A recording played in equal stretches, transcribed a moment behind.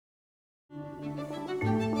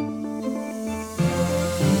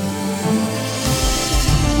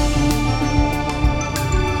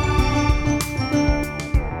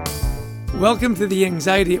Welcome to the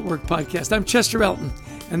Anxiety at Work podcast. I'm Chester Elton,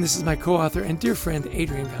 and this is my co-author and dear friend,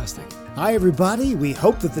 Adrian Gostick. Hi, everybody. We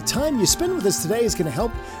hope that the time you spend with us today is going to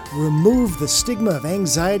help remove the stigma of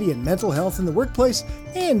anxiety and mental health in the workplace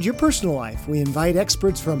and your personal life. We invite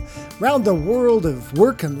experts from around the world of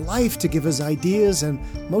work and life to give us ideas and,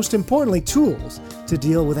 most importantly, tools to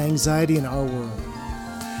deal with anxiety in our world.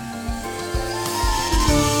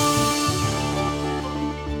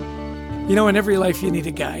 You know, in every life you need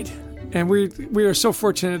a guide. And we are so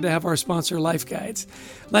fortunate to have our sponsor, Life Guides.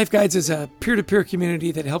 Life Guides is a peer-to-peer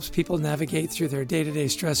community that helps people navigate through their day-to-day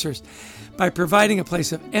stressors by providing a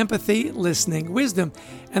place of empathy, listening, wisdom,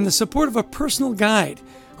 and the support of a personal guide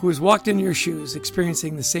who has walked in your shoes,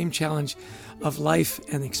 experiencing the same challenge of life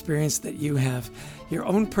and experience that you have. Your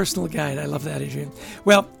own personal guide. I love that, Adrian.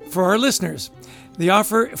 Well, for our listeners, the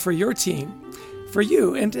offer for your team, for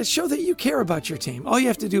you, and to show that you care about your team, all you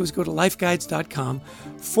have to do is go to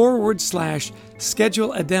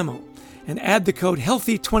lifeguides.com/schedule a demo and add the code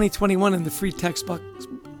HEALTHY2021 in the free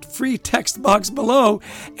text box below,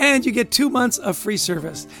 and you get 2 months of free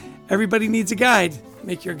service. Everybody needs a guide.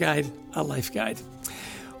 Make your guide a life guide.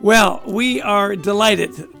 Well, we are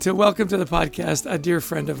delighted to welcome to the podcast a dear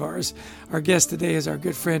friend of ours. Our guest today is our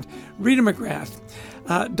good friend, Rita McGrath.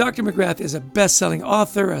 Dr. McGrath is a best-selling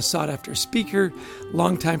author, a sought-after speaker,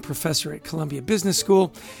 longtime professor at Columbia Business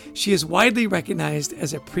School. She is widely recognized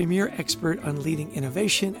as a premier expert on leading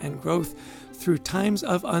innovation and growth through times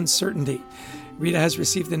of uncertainty. Rita has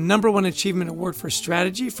received the #1 Achievement Award for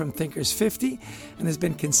Strategy from Thinkers 50 and has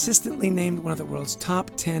been consistently named one of the world's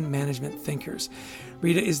top 10 management thinkers.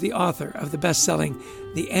 Rita is the author of the best-selling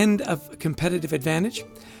The End of Competitive Advantage.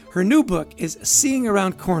 Her new book is Seeing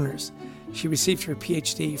Around Corners. She received her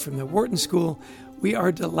PhD from the Wharton School. We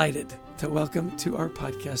are delighted to welcome to our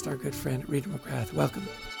podcast our good friend, Rita McGrath. Welcome.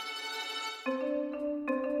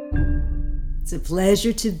 It's a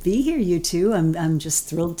pleasure to be here, you two. I'm just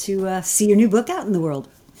thrilled to see your new book out in the world.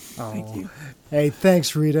 Thank you. Hey,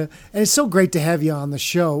 thanks, Rita. And it's so great to have you on the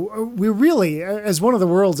show. We really, as one of the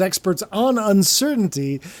world's experts on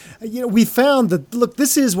uncertainty, we found that, look,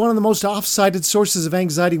 this is one of the most oft-cited sources of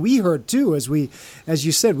anxiety we heard, too, as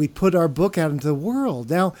you said, we put our book out into the world.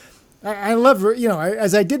 Now, I love,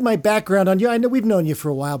 as I did my background on you, I know we've known you for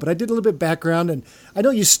a while, but I did a little bit of background, and I know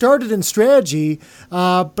you started in strategy,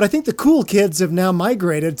 but I think the cool kids have now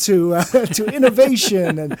migrated to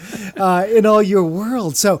innovation and in all your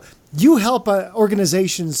world. So you help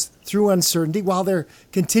organizations through uncertainty while they're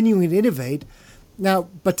continuing to innovate. Now,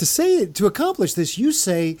 but to accomplish this, you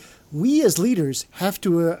say we as leaders have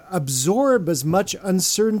to absorb as much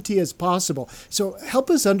uncertainty as possible. So help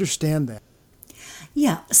us understand that.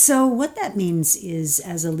 Yeah, so what that means is,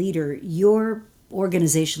 as a leader, you're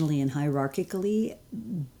organizationally and hierarchically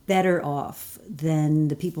better off than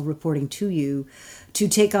the people reporting to you to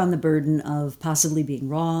take on the burden of possibly being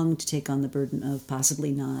wrong, to take on the burden of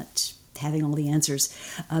possibly not having all the answers.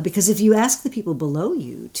 Because if you ask the people below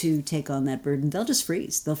you to take on that burden, they'll just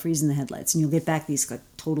freeze. They'll freeze in the headlights, and you'll get back these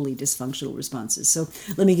totally dysfunctional responses. So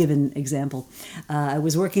let me give an example. I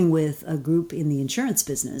was working with a group in the insurance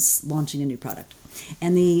business launching a new product.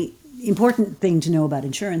 And the important thing to know about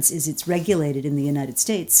insurance is it's regulated in the United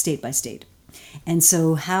States, state by state. And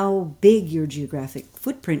so how big your geographic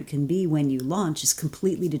footprint can be when you launch is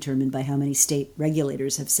completely determined by how many state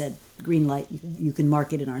regulators have said, green light, you can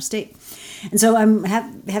market in our state. And so I'm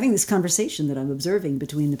having this conversation that I'm observing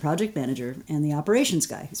between the project manager and the operations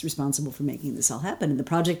guy who's responsible for making this all happen. And the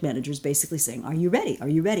project manager is basically saying, are you ready? Are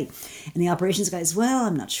you ready? And the operations guy is, well,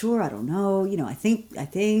 I'm not sure. I don't know. I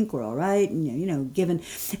think we're all right. And, given,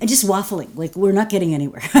 and just waffling, like we're not getting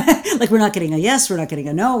anywhere. Like we're not getting a yes, we're not getting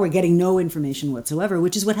a no, we're getting no information whatsoever,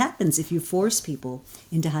 which is what happens if you force people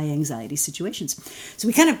into high anxiety situations. So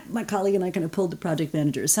my colleague and I pulled the project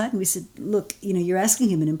manager aside and we said, look, you're asking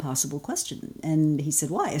him an impossible question. And he said,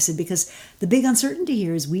 why? I said, because the big uncertainty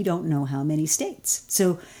here is we don't know how many states.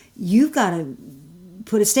 So you've got to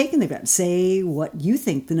put a stake in the ground, say what you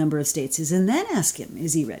think the number of states is, and then ask him,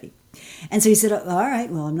 is he ready? And so he said, all right,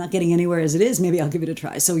 well, I'm not getting anywhere as it is. Maybe I'll give it a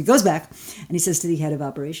try. So he goes back and he says to the head of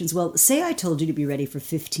operations, well, say I told you to be ready for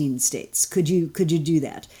 15 states. Could you do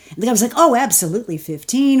that? And the guy was like, oh, absolutely,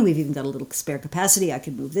 15. We've even got a little spare capacity. I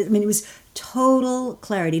could move it. I mean, it was total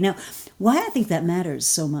clarity. Now, why I think that matters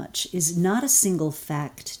so much is not a single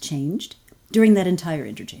fact changed during that entire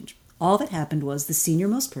interchange. All that happened was the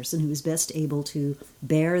senior-most person who was best able to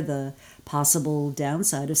bear the possible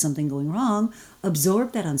downside of something going wrong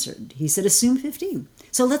absorbed that uncertainty. He said, assume 15.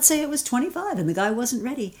 So let's say it was 25 and the guy wasn't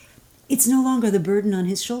ready. it's no longer the burden on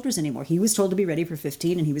his shoulders anymore. He was told to be ready for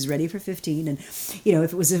 15, and he was ready for 15. And, if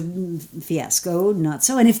it was a fiasco, not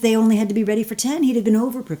so. And if they only had to be ready for 10, he'd have been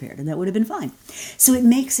over-prepared, and that would have been fine. So it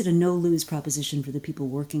makes it a no-lose proposition for the people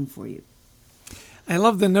working for you. I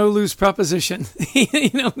love the no-lose proposition.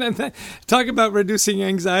 Talk about reducing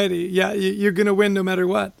anxiety. Yeah, you're going to win no matter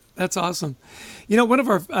what. That's awesome. One of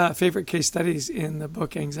our favorite case studies in the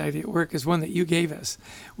book, Anxiety at Work, is one that you gave us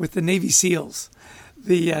with the Navy SEALs,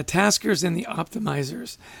 the taskers and the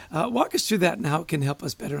optimizers. Walk us through that and how it can help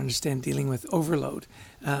us better understand dealing with overload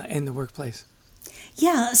in the workplace.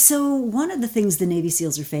 Yeah, so one of the things the Navy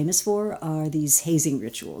SEALs are famous for are these hazing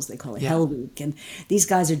rituals. They call it Hell Week. And these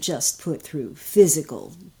guys are just put through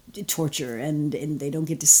physical torture, and they don't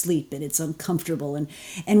get to sleep, and it's uncomfortable.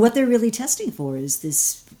 And what they're really testing for is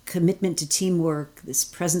this commitment to teamwork, this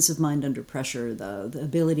presence of mind under pressure, the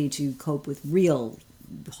ability to cope with real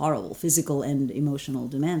horrible physical and emotional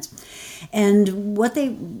demands. And what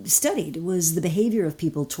they studied was the behavior of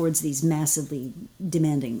people towards these massively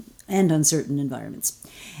demanding and uncertain environments.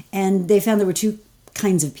 And they found there were two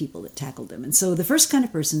kinds of people that tackled them. And so the first kind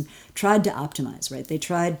of person tried to optimize, right? They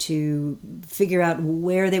tried to figure out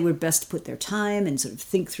where they would best put their time and sort of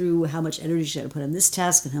think through how much energy should I put on this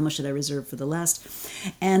task and how much should I reserve for the last.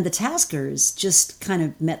 And the taskers just kind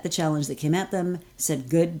of met the challenge that came at them, said,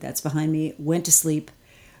 good, that's behind me, went to sleep,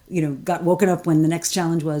 got woken up when the next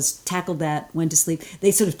challenge was, tackled that, went to sleep.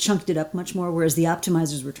 They sort of chunked it up much more, whereas the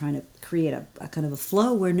optimizers were trying to create a kind of a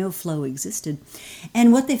flow where no flow existed.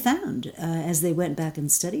 And what they found as they went back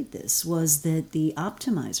and studied this was that the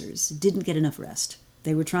optimizers didn't get enough rest.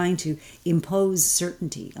 They were trying to impose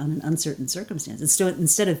certainty on an uncertain circumstance. And so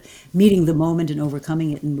instead of meeting the moment and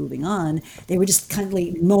overcoming it and moving on, they were just kind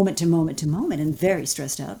of moment to moment to moment and very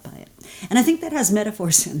stressed out by it. And I think that has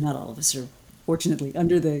metaphors, and not all of us are fortunately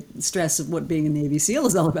under the stress of what being a Navy SEAL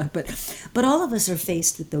is all about, but all of us are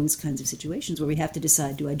faced with those kinds of situations where we have to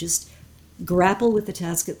decide, do I just grapple with the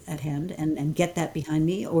task at hand and get that behind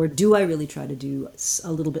me, or do I really try to do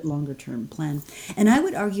a little bit longer term plan? And I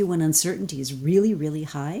would argue when uncertainty is really, really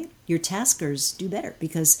high, your taskers do better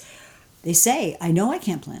because they say, I know I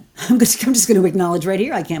can't plan. I'm just going to acknowledge right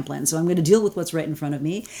here I can't plan. So I'm going to deal with what's right in front of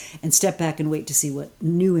me and step back and wait to see what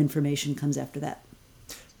new information comes after that.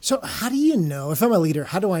 So how do you know, if I'm a leader,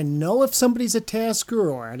 how do I know if somebody's a tasker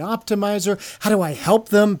or an optimizer? How do I help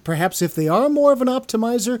them, perhaps if they are more of an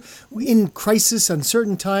optimizer? In crisis,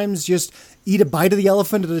 uncertain times, just eat a bite of the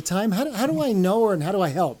elephant at a time? How do I know, and how do I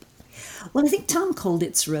help? Well, I think Tom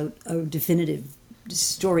Kolditz wrote a definitive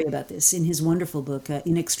story about this in his wonderful book,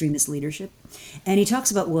 In Extremis Leadership. And he talks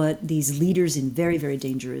about what these leaders in very, very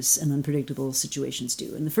dangerous and unpredictable situations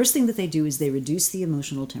do. And the first thing that they do is they reduce the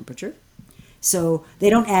emotional temperature. So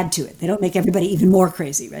they don't add to it. They don't make everybody even more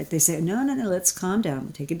crazy, right? They say, no, let's calm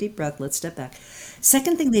down. Take a deep breath. Let's step back.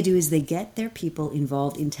 Second thing they do is they get their people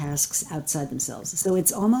involved in tasks outside themselves. So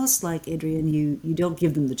it's almost like, Adrian, you don't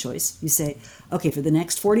give them the choice. You say, okay, for the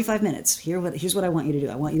next 45 minutes, here's what I want you to do.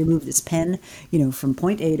 I want you to move this pen, from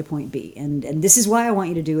point A to point B. And this is why I want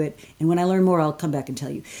you to do it. And when I learn more, I'll come back and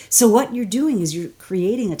tell you. So what you're doing is you're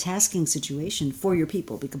creating a tasking situation for your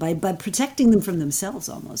people by protecting them from themselves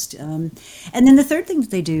almost. And then the third thing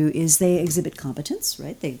that they do is they exhibit competence,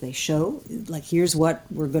 right? They show, here's what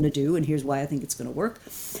we're going to do, and here's why I think it's going to work.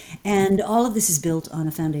 And all of this is built on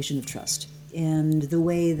a foundation of trust. And the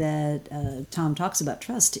way that Tom talks about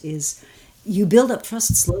trust is you build up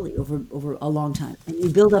trust slowly over a long time. And you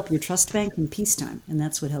build up your trust bank in peacetime, and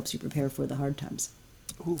that's what helps you prepare for the hard times.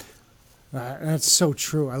 Ooh. That's so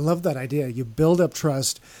true. I love that idea. You build up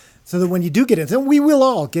trust so that when you do get into, and we will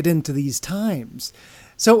all get into these times.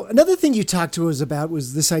 So another thing you talked to us about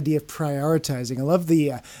was this idea of prioritizing. I love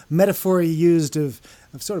the metaphor you used of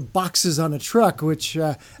sort of boxes on a truck, which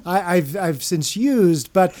I've since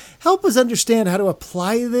used. But help us understand how to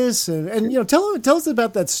apply this, and tell us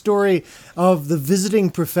about that story of the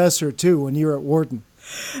visiting professor too when you were at Wharton.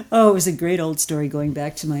 Oh, it was a great old story going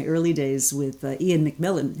back to my early days with Ian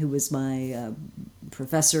McMillan, who was my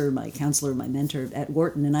professor, my counselor, my mentor at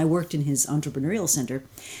Wharton, and I worked in his entrepreneurial center.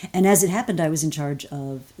 And as it happened, I was in charge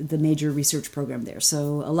of the major research program there.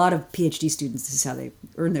 So a lot of PhD students, this is how they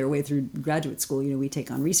earn their way through graduate school. We take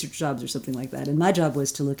on research jobs or something like that. And my job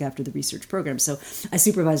was to look after the research program. So I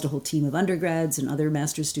supervised a whole team of undergrads and other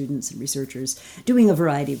master's students and researchers doing a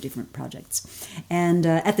variety of different projects. And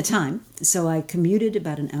at the time, so I commuted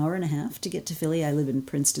about an hour and a half to get to Philly. I live in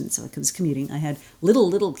Princeton, so I was commuting. I had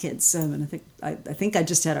little kids, and I think I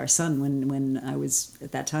just had our son when I was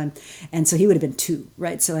at that time, and so he would have been 2,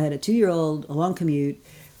 right? So I had a 2-year-old, a long commute,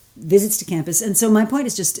 visits to campus. And so my point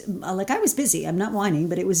is just like, I was busy. I'm not whining,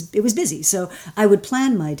 but it was busy. So I would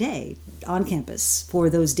plan my day on campus for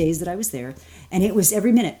those days that I was there. And it was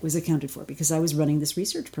every minute was accounted for because I was running this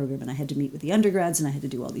research program and I had to meet with the undergrads and I had to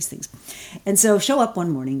do all these things. And so show up one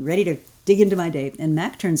morning ready to dig into my day. And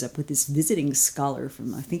Mac turns up with this visiting scholar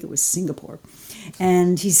from, I think it was Singapore.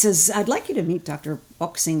 And he says, I'd like you to meet Dr.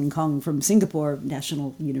 Bok Sing Kong from Singapore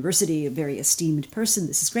National University, a very esteemed person.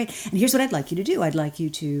 This is great. And here's what I'd like you to do. I'd like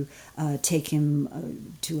you to take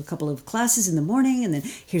him to a couple of classes in the morning. And then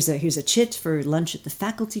here's a chit for lunch at the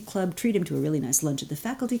faculty club. Treat him to a really nice lunch at the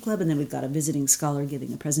faculty club. And then we've got a visiting scholar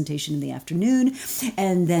giving a presentation in the afternoon.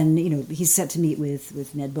 And then, he's set to meet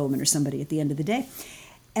with Ned Bowman or somebody at the end of the day.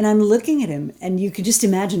 And I'm looking at him, and you could just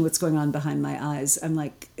imagine what's going on behind my eyes. I'm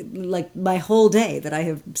like my whole day that I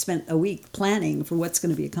have spent a week planning for what's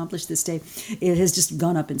going to be accomplished this day, it has just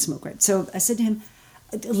gone up in smoke, right? So I said to him,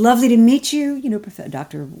 lovely to meet you,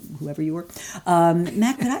 Dr. whoever you were.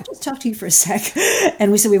 Mac, could I just talk to you for a sec?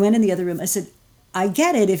 And we went in the other room. I said, I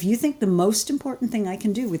get it. If you think the most important thing I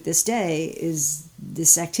can do with this day is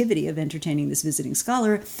this activity of entertaining this visiting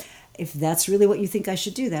scholar, if that's really what you think I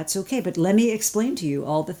should do, that's okay. But let me explain to you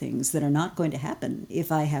all the things that are not going to happen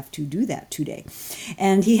if I have to do that today.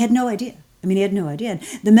 And he had no idea. He had no idea. And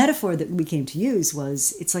the metaphor that we came to use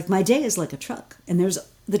was, it's like my day is like a truck, and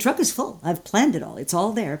the truck is full. I've planned it all. It's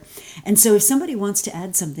all there. And so if somebody wants to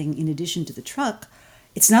add something in addition to the truck,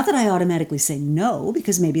 it's not that I automatically say no,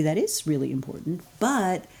 because maybe that is really important,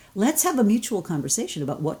 but let's have a mutual conversation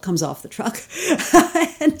about what comes off the truck.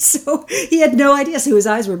 And so he had no idea. So his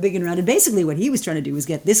eyes were big and round. And basically what he was trying to do was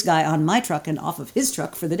get this guy on my truck and off of his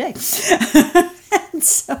truck for the day. And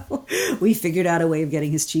so we figured out a way of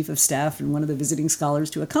getting his chief of staff and one of the visiting scholars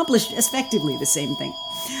to accomplish effectively the same thing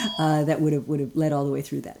that would have led all the way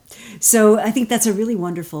through that. So I think that's a really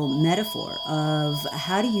wonderful metaphor of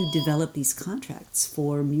how do you develop these contracts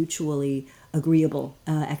for mutually agreeable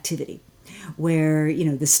activity, where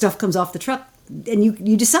the stuff comes off the truck and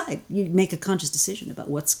you decide, you make a conscious decision about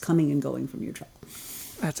what's coming and going from your truck.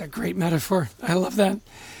 That's a great metaphor. I love that.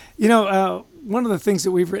 One of the things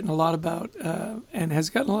that we've written a lot about and has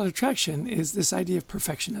gotten a lot of traction is this idea of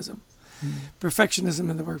perfectionism.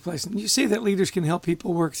 Perfectionism in the workplace. And you say that leaders can help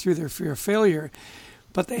people work through their fear of failure,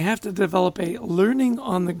 but they have to develop a learning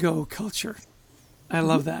on the go culture. I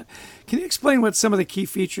love that. Can you explain what some of the key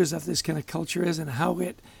features of this kind of culture is and how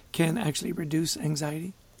it can actually reduce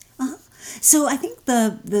anxiety? So I think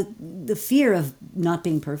the fear of not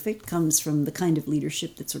being perfect comes from the kind of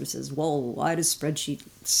leadership that sort of says, well, why does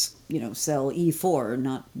spreadsheets, sell E4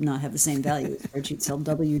 not have the same value as spreadsheets sell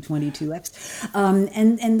W22X?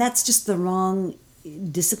 And that's just the wrong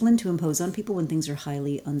discipline to impose on people when things are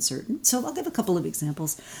highly uncertain. So I'll give a couple of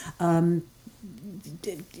examples. In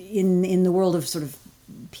the world of sort of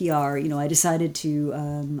PR, I decided to,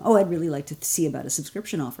 I'd really like to see about a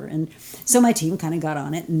subscription offer. And so my team kind of got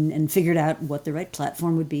on it and figured out what the right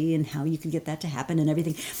platform would be and how you could get that to happen and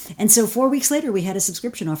everything. And so 4 weeks later, we had a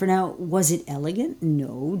subscription offer. Now, was it elegant?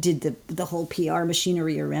 No. Did the whole PR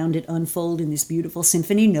machinery around it unfold in this beautiful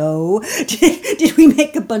symphony? No. Did we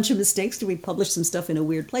make a bunch of mistakes? Did we publish some stuff in a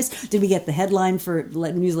weird place? Did we get the headline for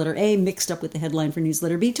newsletter A mixed up with the headline for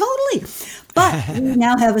newsletter B? Totally. But we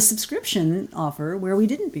now have a subscription offer where we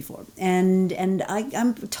didn't before. And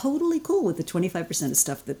I'm totally cool with the 25% of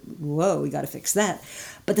stuff that, whoa, we got to fix that.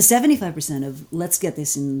 But the 75% of let's get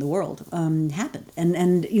this in the world happened.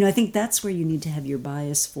 And I think that's where you need to have your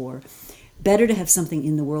bias for. Better to have something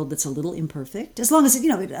in the world that's a little imperfect, as long as,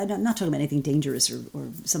 I'm not talking about anything dangerous or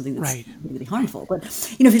something that's right. really harmful. But,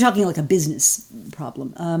 if you're talking like a business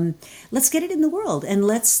problem, let's get it in the world and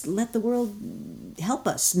let's let the world help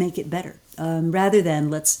us make it better, rather than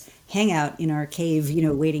let's hang out in our cave,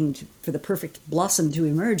 waiting for the perfect blossom to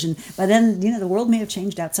emerge. And by then, the world may have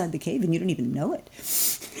changed outside the cave and you don't even know it.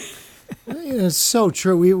 It's so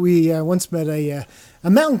true. We once met a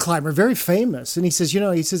mountain climber, very famous, and he says,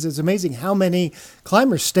 it's amazing how many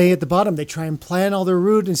climbers stay at the bottom. They try and plan all their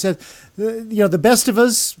route, and said, the best of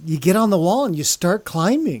us, you get on the wall and you start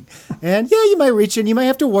climbing, and you might reach and you might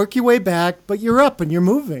have to work your way back, but you're up and you're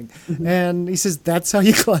moving. Mm-hmm. And he says that's how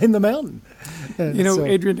you climb the mountain. And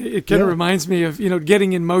Adrian, it kind of reminds me of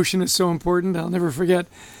getting in motion is so important. I'll never forget.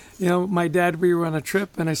 My dad, we were on a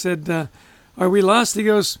trip, and I said, "Are we lost?" He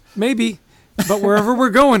goes, "Maybe. But wherever we're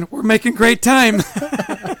going, we're making great time."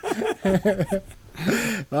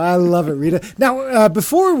 I love it, Rita. Now,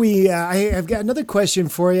 before I've got another question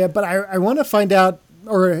for you, but I want to find out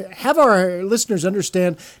or have our listeners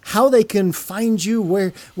understand how they can find you,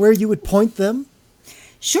 where you would point them.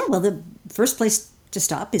 Sure. Well, the first place to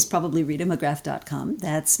stop is probably ritamcgrath.com.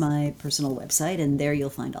 That's my personal website, and there you'll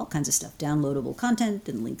find all kinds of stuff, downloadable content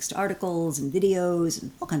and links to articles and videos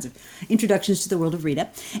and all kinds of introductions to the world of Rita.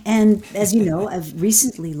 And as you know, I've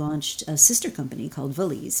recently launched a sister company called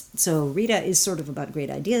Valise. So Rita is sort of about great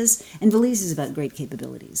ideas, and Valise is about great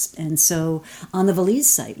capabilities. And so on the Valise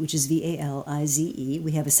site, which is VALIZE,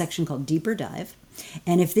 we have a section called Deeper Dive.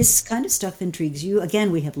 And if this kind of stuff intrigues you,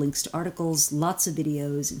 again, we have links to articles, lots of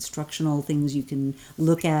videos, instructional things you can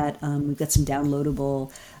look at. We've got some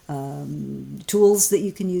downloadable tools that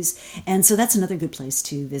you can use. And so that's another good place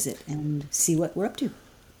to visit and see what we're up to.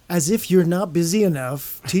 As if you're not busy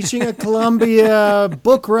enough, teaching at Columbia,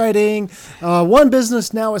 book writing, one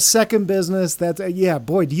business, now a second business. That's yeah,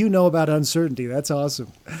 boy, do you know about uncertainty? That's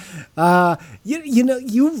awesome.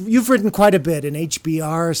 You've written quite a bit in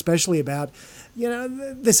HBR, especially about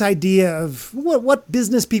this idea of what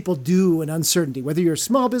business people do in uncertainty. Whether you're a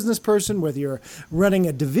small business person, whether you're running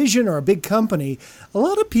a division or a big company, a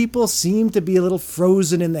lot of people seem to be a little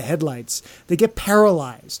frozen in the headlights. They get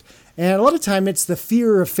paralyzed. And a lot of time it's the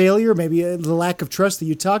fear of failure, maybe the lack of trust that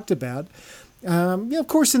you talked about. Of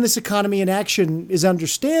course, in this economy, inaction is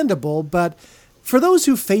understandable, but for those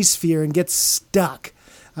who face fear and get stuck,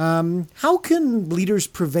 how can leaders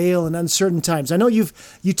prevail in uncertain times? I know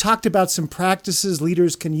you talked about some practices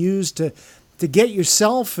leaders can use to get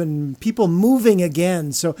yourself and people moving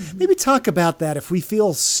again. So maybe talk about that if we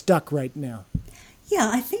feel stuck right now. Yeah,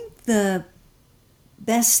 I think the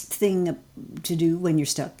best thing to do when you're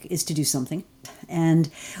stuck is to do something. And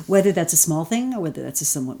whether that's a small thing or whether that's a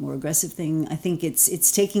somewhat more aggressive thing, I think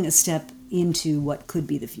it's taking a step into what could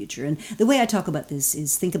be the future. And the way I talk about this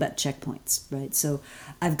is think about checkpoints, right? So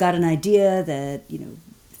I've got an idea that,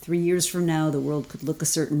 3 years from now, the world could look a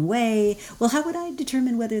certain way. Well, how would I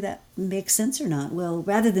determine whether that makes sense or not? Well,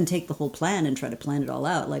 rather than take the whole plan and try to plan it all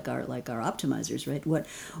out like our optimizers, right?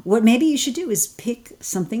 What maybe you should do is pick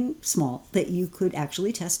something small that you could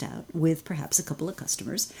actually test out with perhaps a couple of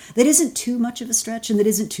customers that isn't too much of a stretch and that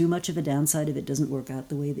isn't too much of a downside if it doesn't work out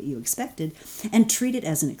the way that you expected, and treat it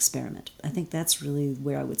as an experiment. I think that's really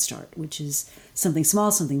where I would start, which is something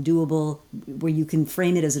small, something doable, where you can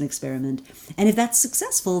frame it as an experiment. And if that's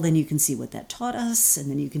successful, then you can see what that taught us, and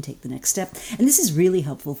then you can take the next step. And this is really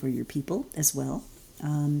helpful for your people as well.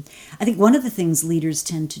 I think one of the things leaders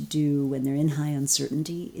tend to do when they're in high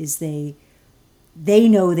uncertainty is they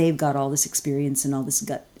know they've got all this experience and all this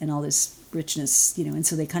gut and all this richness, and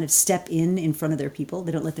so they kind of step in front of their people.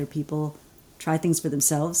 They don't let their people try things for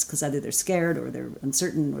themselves because either they're scared or they're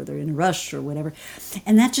uncertain or they're in a rush or whatever.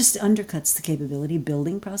 And that just undercuts the capability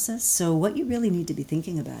building process. So what you really need to be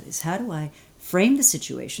thinking about is, how do I frame the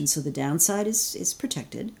situation so the downside is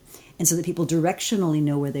protected and so that people directionally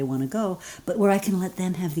know where they want to go, but where I can let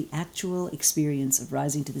them have the actual experience of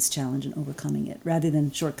rising to this challenge and overcoming it rather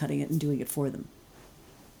than shortcutting it and doing it for them.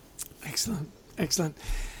 Excellent.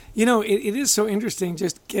 It is so interesting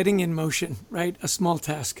just getting in motion, right? A small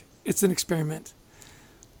task. It's an experiment.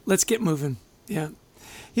 Let's get moving. Yeah.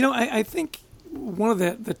 I think one of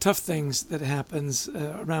the tough things that happens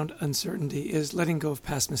around uncertainty is letting go of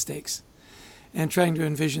past mistakes and trying to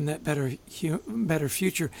envision that better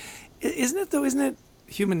future. Isn't it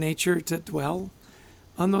human nature to dwell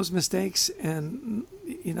on those mistakes and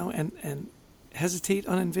hesitate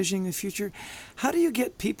on envisioning the future? How do you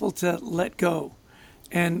get people to let go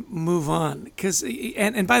and move on? Because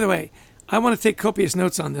and by the way, I want to take copious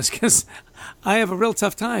notes on this because I have a real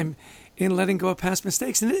tough time in letting go of past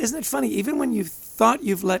mistakes. And isn't it funny? Even when you thought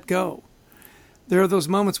you've let go, there are those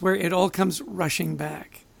moments where it all comes rushing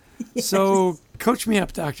back. Yes. So coach me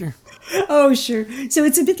up, Doctor. Oh, sure. So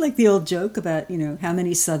it's a bit like the old joke about, how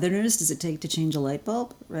many Southerners does it take to change a light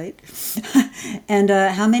bulb, right? And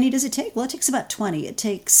how many does it take? Well, it takes about 20. It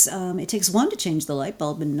takes 1 to change the light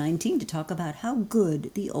bulb and 19 to talk about how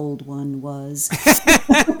good the old one was.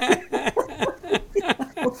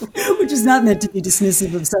 Which is not meant to be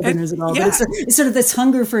dismissive of Southerners at all, yeah. But it's sort of this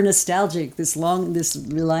hunger for nostalgic, this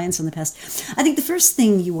reliance on the past. I think the first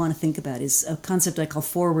thing you want to think about is a concept I call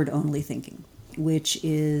forward-only thinking, which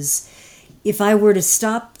is, if I were to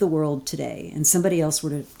stop the world today and somebody else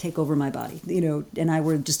were to take over my body, and I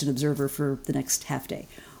were just an observer for the next half day,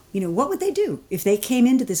 what would they do if they came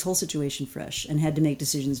into this whole situation fresh and had to make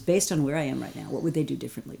decisions based on where I am right now? What would they do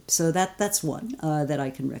differently? So that's one that I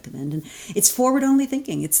can recommend. And it's forward-only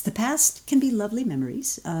thinking. It's the past can be lovely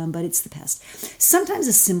memories, but it's the past. Sometimes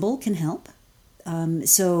a symbol can help.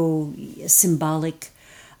 So a symbolic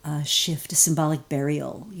shift, a symbolic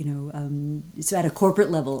burial. So at a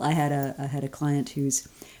corporate level, I had a client whose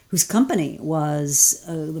company was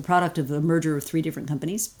the product of a merger of 3 different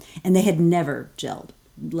companies, and they had never gelled.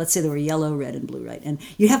 let's say they were yellow, red, and blue, right? And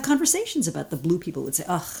you'd have conversations about the blue people would say,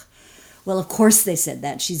 ugh, well, of course they said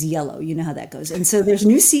that. She's yellow. You know how that goes. And so there's a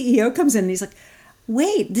new CEO comes in and he's like,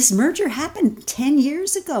 wait, this merger happened 10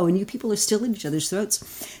 years ago and you people are still in each other's throats.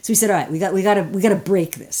 So he said, all right, we got to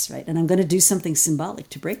break this, right? And I'm going to do something symbolic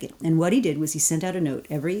to break it. And what he did was he sent out a note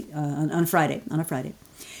on a Friday.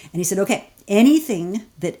 And he said, okay, anything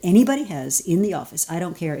that anybody has in the office, I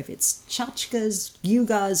don't care if it's tchotchkes,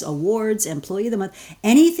 yugas, awards, employee of the month,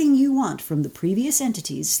 anything you want from the previous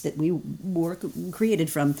entities that we were created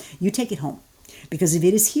from, you take it home. Because if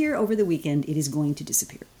it is here over the weekend, it is going to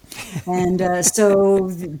disappear. And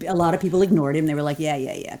so a lot of people ignored him. They were like,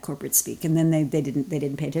 yeah, corporate speak. And then they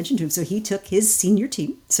didn't pay attention to him. So he took his senior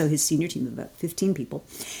team of about 15 people,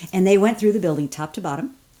 and they went through the building top to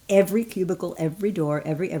bottom, every cubicle, every door,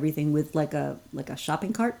 everything with like a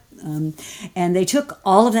shopping cart. And they took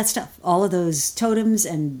all of that stuff, all of those totems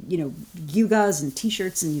and, yugas and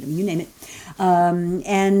T-shirts and, you name it,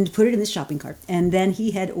 and put it in this shopping cart. And then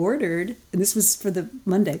he had ordered, and this was for the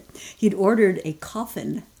Monday, he'd ordered a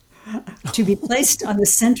coffin to be placed on the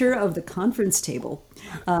center of the conference table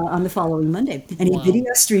on the following Monday. And he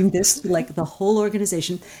video streamed this to like the whole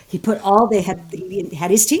organization. He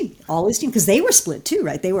had his team, because they were split too,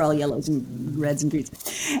 right? They were all yellows and reds and greens.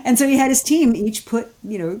 And so he had his team each put,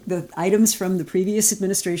 the items from the previous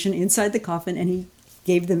administration inside the coffin, and he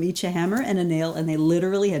gave them each a hammer and a nail, and they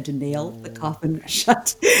literally had to nail the coffin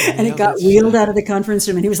shut. And it got wheeled out of the conference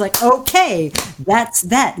room, and he was like, okay, that's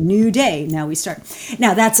that new day. Now we start.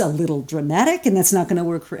 Now that's a little dramatic, and that's not going to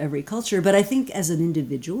work for every culture. But I think as an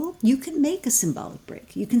individual, you can make a symbolic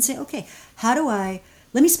break. You can say, okay,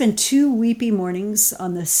 let me spend 2 weepy mornings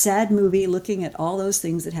on the sad movie looking at all those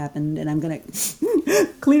things that happened, and I'm going to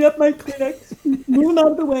clean up my Kleenex, move them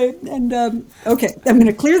out of the way, and okay, I'm going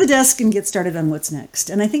to clear the desk and get started on what's next.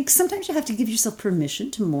 And I think sometimes you have to give yourself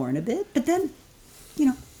permission to mourn a bit, but then,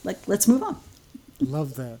 let's move on.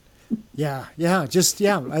 Love that. Yeah.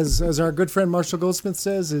 As our good friend Marshall Goldsmith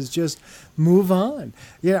says, is just move on.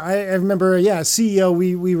 Yeah, I remember. Yeah, CEO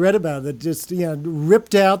we read about that just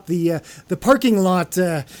ripped out the parking lot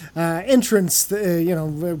entrance.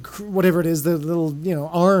 Whatever it is, the little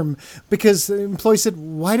arm, because the employee said,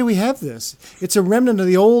 "Why do we have this? It's a remnant of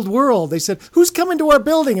the old world." They said, "Who's coming to our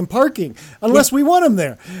building and parking unless we want them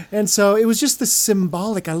there?" And so it was just the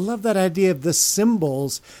symbolic. I love that idea of the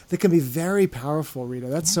symbols that can be very powerful, Rita.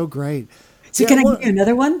 That's so great. So can I give you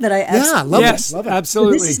another one that I absolutely love it.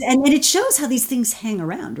 Absolutely. So and it shows how these things hang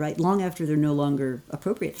around, right, long after they're no longer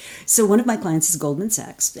appropriate. So one of my clients is Goldman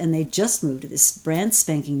Sachs, and they just moved to this brand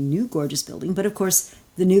spanking new gorgeous building. But of course,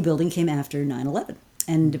 the new building came after 9/11.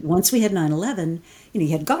 And once we had 9/11, you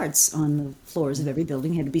had guards on the floors of every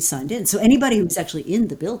building, had to be signed in. So anybody who was actually in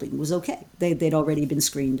the building was okay. They'd already been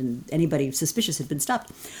screened, and anybody suspicious had been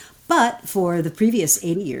stopped. But for the previous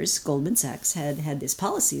 80 years, Goldman Sachs had this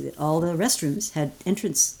policy that all the restrooms had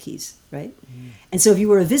entrance keys, right? And so if you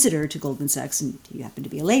were a visitor to Goldman Sachs and you happened to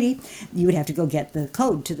be a lady, you would have to go get the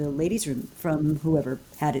code to the ladies' room from whoever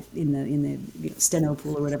had it in the steno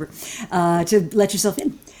pool or whatever to let yourself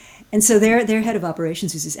in. And so their head of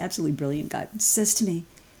operations, who's this absolutely brilliant guy, says to me,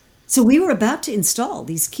 so we were about to install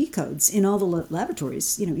these key codes in all the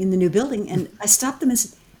laboratories, in the new building, and I stopped them and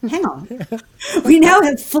said, hang on. We now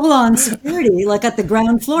have full-on security, like at the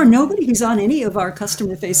ground floor. Nobody who's on any of our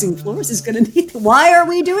customer-facing floors is going to need. Why are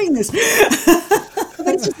we doing this?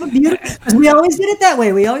 It's just beautiful. We always did it that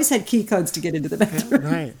way. We always had key codes to get into the bathroom.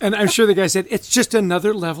 Right. And I'm sure the guy said, it's just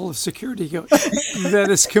another level of security that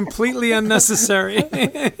is completely unnecessary.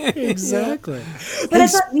 Exactly. But I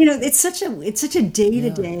thought, it's such a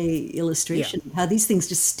day-to-day illustration of how these things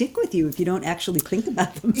just stick with you if you don't actually think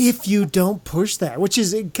about them. If you don't push that, which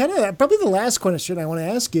is kind of probably the last question I want to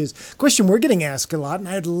ask is a question we're getting asked a lot, and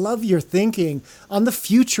I'd love your thinking on the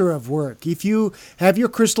future of work. If you have your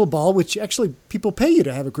crystal ball, which actually people pay you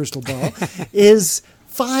to have a crystal ball, is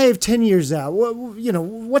 5-10 years out.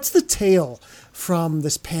 What's the tale from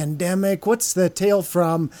this pandemic? What's the tale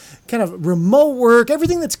from kind of remote work,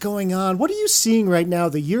 everything that's going on? What are you seeing right now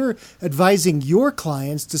that you're advising your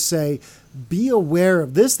clients to say, be aware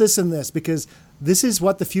of this, this, and this, because this is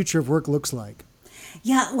what the future of work looks like?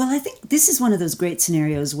 Yeah, well, I think this is one of those great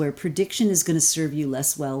scenarios where prediction is going to serve you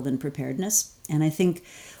less well than preparedness. And I think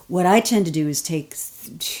what I tend to do is take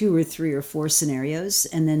 2 or 3 or 4 scenarios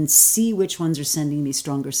and then see which ones are sending me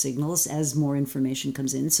stronger signals as more information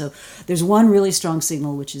comes in. So there's one really strong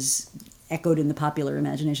signal, which is echoed in the popular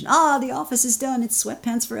imagination. The office is done. It's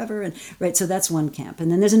sweatpants forever. And right. So that's one camp. And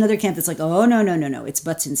then there's another camp that's like, oh, no. It's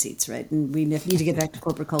butts in seats, right? And we need to get back to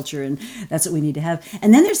corporate culture. And that's what we need to have.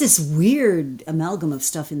 And then there's this weird amalgam of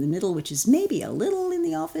stuff in the middle, which is maybe a little in in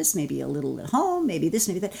the office, maybe a little at home, maybe this,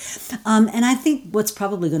 maybe that. And I think what's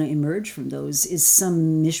probably going to emerge from those is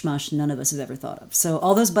some mishmash none of us have ever thought of. So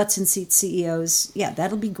all those butts in seats CEOs, yeah,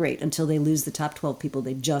 that'll be great until they lose the top 12 people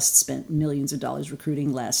they just spent millions of dollars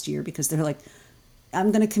recruiting last year because they're like,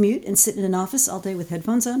 I'm going to commute and sit in an office all day with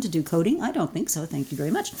headphones on to do coding? I don't think so. Thank you very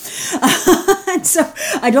much. And so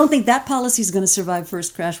I don't think that policy is going to survive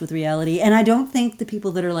first crash with reality. And I don't think the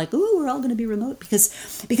people that are like, ooh, we're all going to be remote because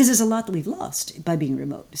there's a lot that we've lost by being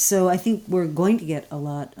remote. So I think we're going to get a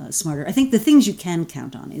lot smarter. I think the things you can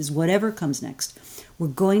count on is whatever comes next, we're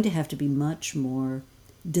going to have to be much more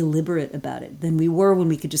deliberate about it than we were when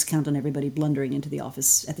we could just count on everybody blundering into the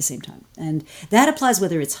office at the same time. And that applies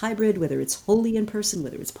whether it's hybrid, whether it's wholly in person,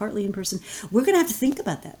 whether it's partly in person. We're going to have to think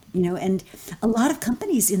about that, and a lot of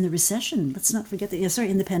companies in the recession, let's not forget that,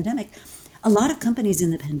 in the pandemic, a lot of companies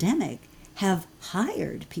in the pandemic have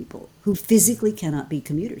hired people who physically cannot be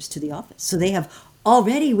commuters to the office. So they have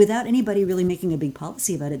already, without anybody really making a big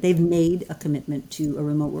policy about it, they've made a commitment to a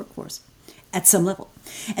remote workforce at some level.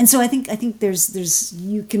 And so I think there's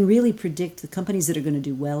you can really predict the companies that are going to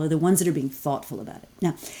do well are the ones that are being thoughtful about it.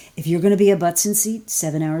 Now, if you're going to be a butts in seat,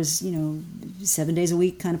 7 hours, 7 days a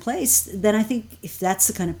week kind of place, then I think if that's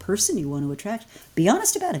the kind of person you want to attract, be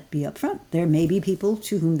honest about it, be upfront. There may be people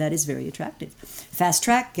to whom that is very attractive. Fast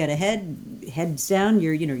track, get ahead, heads down,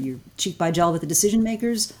 you're cheek by jowl with the decision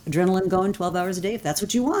makers, adrenaline going 12 hours a day. If that's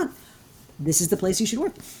what you want, this is the place you should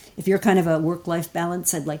work. If you're kind of a work-life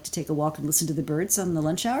balance, I'd like to take a walk and listen to the birds on the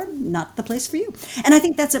lunch hour, not the place for you. And I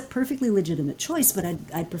think that's a perfectly legitimate choice, but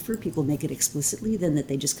I'd prefer people make it explicitly than that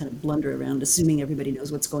they just kind of blunder around assuming everybody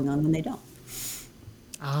knows what's going on when they don't.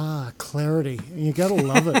 Ah, clarity. You got to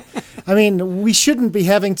love it. I mean, we shouldn't be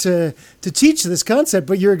having to teach this concept,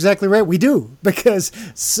 but you're exactly right. We do, because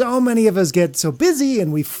so many of us get so busy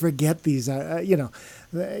and we forget these,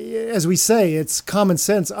 as we say, it's common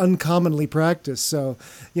sense, uncommonly practiced. So,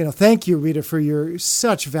 thank you, Rita, for your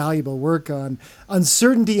such valuable work on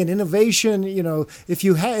uncertainty and innovation.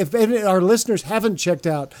 If any of our listeners haven't checked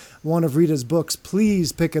out one of Rita's books,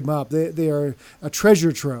 please pick them up. They are a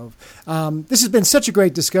treasure trove. This has been such a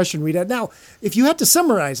great discussion, Rita. Now, if you had to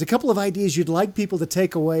summarize a couple of ideas you'd like people to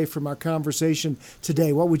take away from our conversation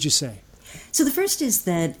today, what would you say? So the first is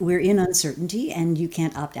that we're in uncertainty and you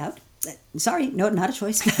can't opt out. Sorry, no, not a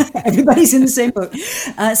choice. Everybody's in the same boat.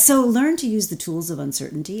 So learn to use the tools of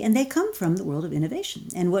uncertainty, and they come from the world of innovation.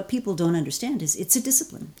 And what people don't understand is it's a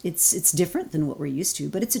discipline. It's different than what we're used to,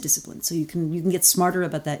 but it's a discipline. So you can get smarter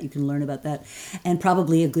about that. You can learn about that. And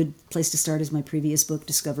probably a good place to start is my previous book,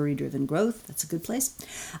 Discovery Driven Growth. That's a good place.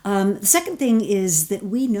 The second thing is that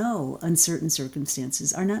we know uncertain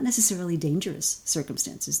circumstances are not necessarily dangerous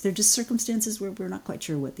circumstances. They're just circumstances where we're not quite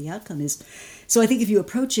sure what the outcome is. So I think if you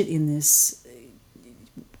approach it in this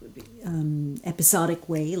episodic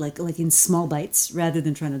way, like in small bites, rather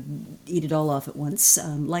than trying to eat it all off at once,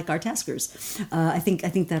 like our taskers, I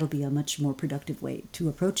think that'll be a much more productive way to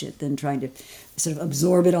approach it than trying to sort of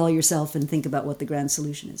absorb it all yourself and think about what the grand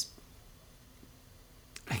solution is.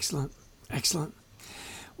 Excellent.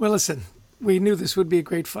 Well, listen, we knew this would be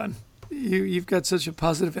great fun. You've got such a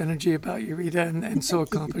positive energy about you, Rita, and so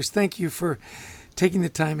accomplished. Thank you for taking the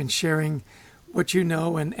time and sharing what you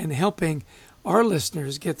know and helping our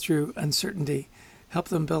listeners get through uncertainty, help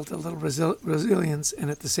them build a little resilience,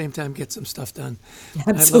 and at the same time get some stuff done.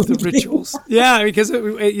 Absolutely. I love the rituals. Yeah, because,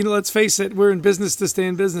 let's face it, we're in business to stay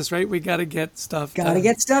in business, right? We got to get stuff done. Got to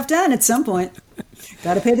get stuff done at some point.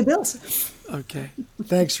 Got to pay the bills. Okay.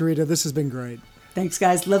 Thanks, Rita. This has been great. Thanks,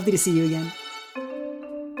 guys. Lovely to see you again.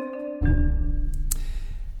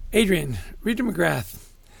 Adrian, Rita McGrath.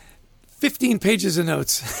 15 pages of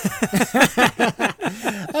notes.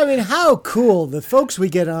 I mean, how cool. The folks we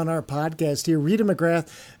get on our podcast here, Rita McGrath,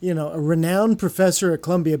 a renowned professor at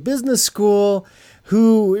Columbia Business School,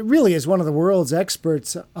 who really is one of the world's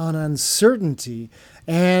experts on uncertainty.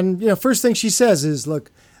 And, first thing she says is,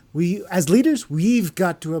 look, we, as leaders, we've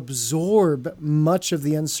got to absorb much of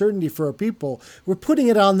the uncertainty for our people. We're putting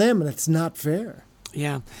it on them, and it's not fair.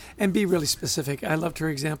 Yeah, and be really specific. I loved her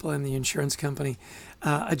example in the insurance company.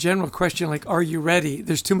 A general question like, are you ready?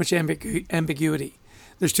 There's too much ambiguity.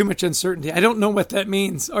 There's too much uncertainty. I don't know what that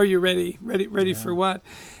means. Are you ready? Ready for what?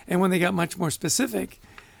 And when they got much more specific,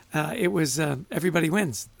 it was everybody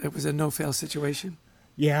wins. It was a no-fail situation.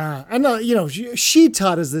 Yeah, and she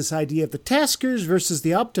taught us this idea of the taskers versus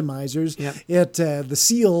the optimizers at the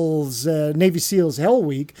SEALs, Navy SEALs Hell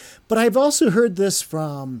Week. But I've also heard this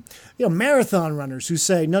from marathon runners who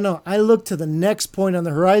say, no, I look to the next point on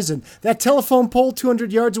the horizon. That telephone pole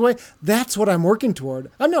 200 yards away, that's what I'm working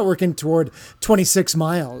toward. I'm not working toward 26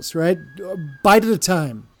 miles, right? Bite at a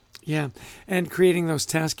time. Yeah, and creating those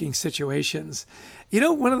tasking situations.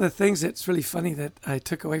 One of the things that's really funny that I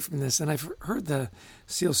took away from this, and I've heard the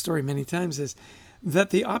SEAL story many times, is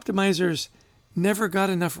that the optimizers never got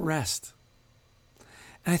enough rest.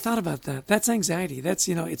 And I thought about that. That's anxiety. That's,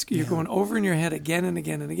 you're going over in your head again and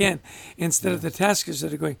again and again, instead of the taskers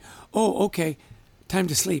that are going, oh, okay, time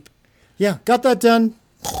to sleep. Yeah, got that done.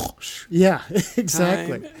 Yeah,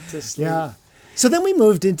 exactly. Time to sleep. Yeah. So then we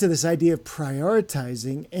moved into this idea of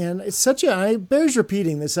prioritizing, and it's it bears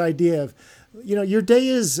repeating, this idea of, your day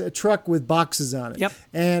is a truck with boxes on it. Yep.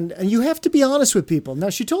 And you have to be honest with people. Now,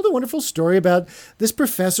 she told a wonderful story about this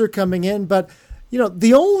professor coming in, but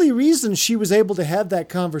the only reason she was able to have that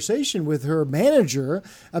conversation with her manager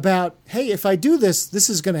about, hey, if I do this, this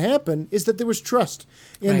is going to happen, is that there was trust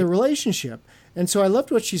in the relationship. And so I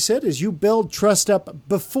loved what she said is you build trust up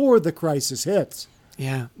before the crisis hits.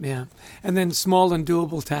 Yeah. And then small and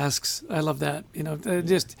doable tasks. I love that.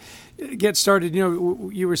 Just get started.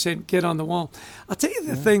 You were saying get on the wall. I'll tell you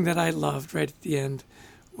the thing that I loved right at the end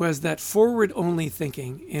was that forward-only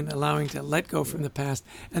thinking in allowing to let go from the past,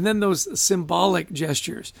 and then those symbolic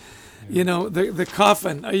gestures. The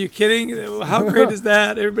coffin. Are you kidding? How great is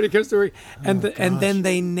that? Everybody comes to work, and then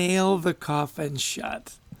they nail the coffin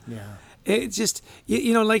shut. Yeah. It just,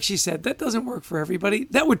 like she said, that doesn't work for everybody.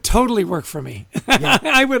 That would totally work for me. Yeah.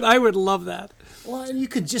 I would love that. Well, and you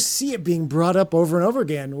could just see it being brought up over and over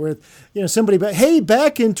again with, somebody, hey,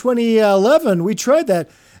 back in 2011, we tried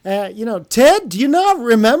that. Ted, do you not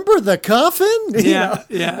remember the coffin? Yeah.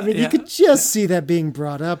 You could just see that being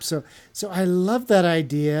brought up. So I love that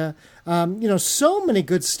idea. So many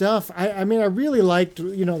good stuff. I really liked,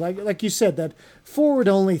 like you said, that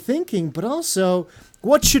forward-only thinking, but also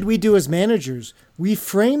what should we do as managers? We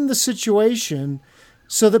frame the situation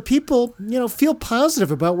so that people, feel positive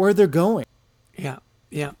about where they're going. Yeah.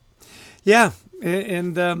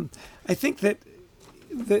 And I think that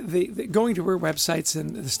the going to her websites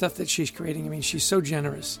and the stuff that she's creating, she's so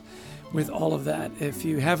generous with all of that. If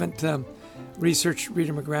you haven't researched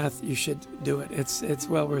Rita McGrath, you should do it. It's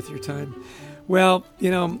well worth your time. Well,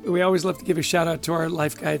 we always love to give a shout out to our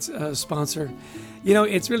Life Guides sponsor.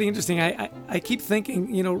 It's really interesting. I keep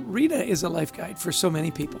thinking, Rita is a life guide for so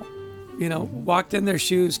many people. Walked in their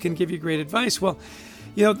shoes, can give you great advice. Well,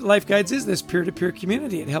 Life Guides is this peer-to-peer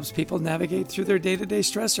community. It helps people navigate through their day-to-day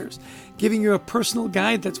stressors, giving you a personal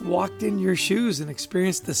guide that's walked in your shoes and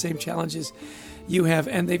experienced the same challenges you have.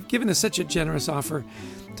 And they've given us such a generous offer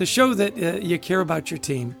to show that you care about your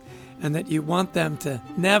team and that you want them to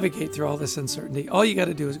navigate through all this uncertainty. All you got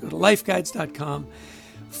to do is go to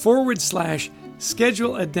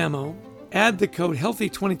lifeguides.com/schedule a demo, add the code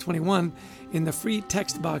HEALTHY2021 in the free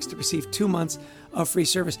text box to receive 2 months of free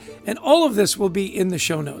service. And all of this will be in the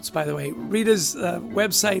show notes, by the way. Rita's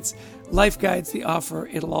websites, Life Guides, the offer,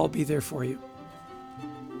 it'll all be there for you.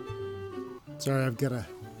 Sorry, I've got a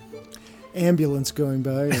ambulance going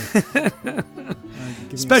by.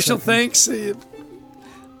 Special thanks.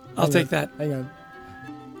 I'll take that. Hang on.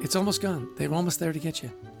 It's almost gone. They're almost there to get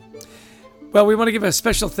you. Well, we want to give a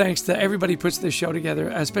special thanks to everybody who puts this show together,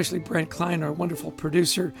 especially Brent Klein, our wonderful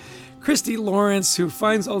producer, Christy Lawrence, who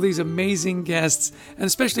finds all these amazing guests, and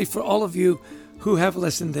especially for all of you who have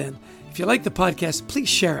listened in. If you like the podcast, please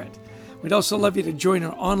share it. We'd also love you to join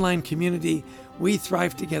our online community,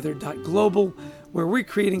 WeThriveTogether.global, where we're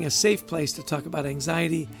creating a safe place to talk about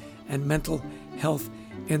anxiety and mental health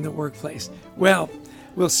in the workplace. Well,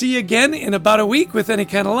 we'll see you again in about a week with any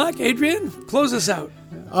kind of luck. Adrian, close us out.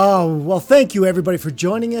 Oh, well, thank you, everybody, for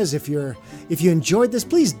joining us. If you enjoyed this,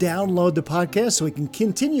 please download the podcast so we can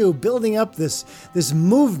continue building up this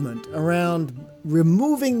movement around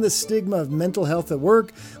removing the stigma of mental health at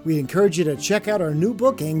work. We encourage you to check out our new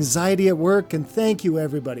book, Anxiety at Work, and thank you,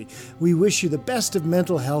 everybody. We wish you the best of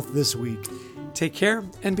mental health this week. Take care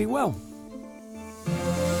and be well.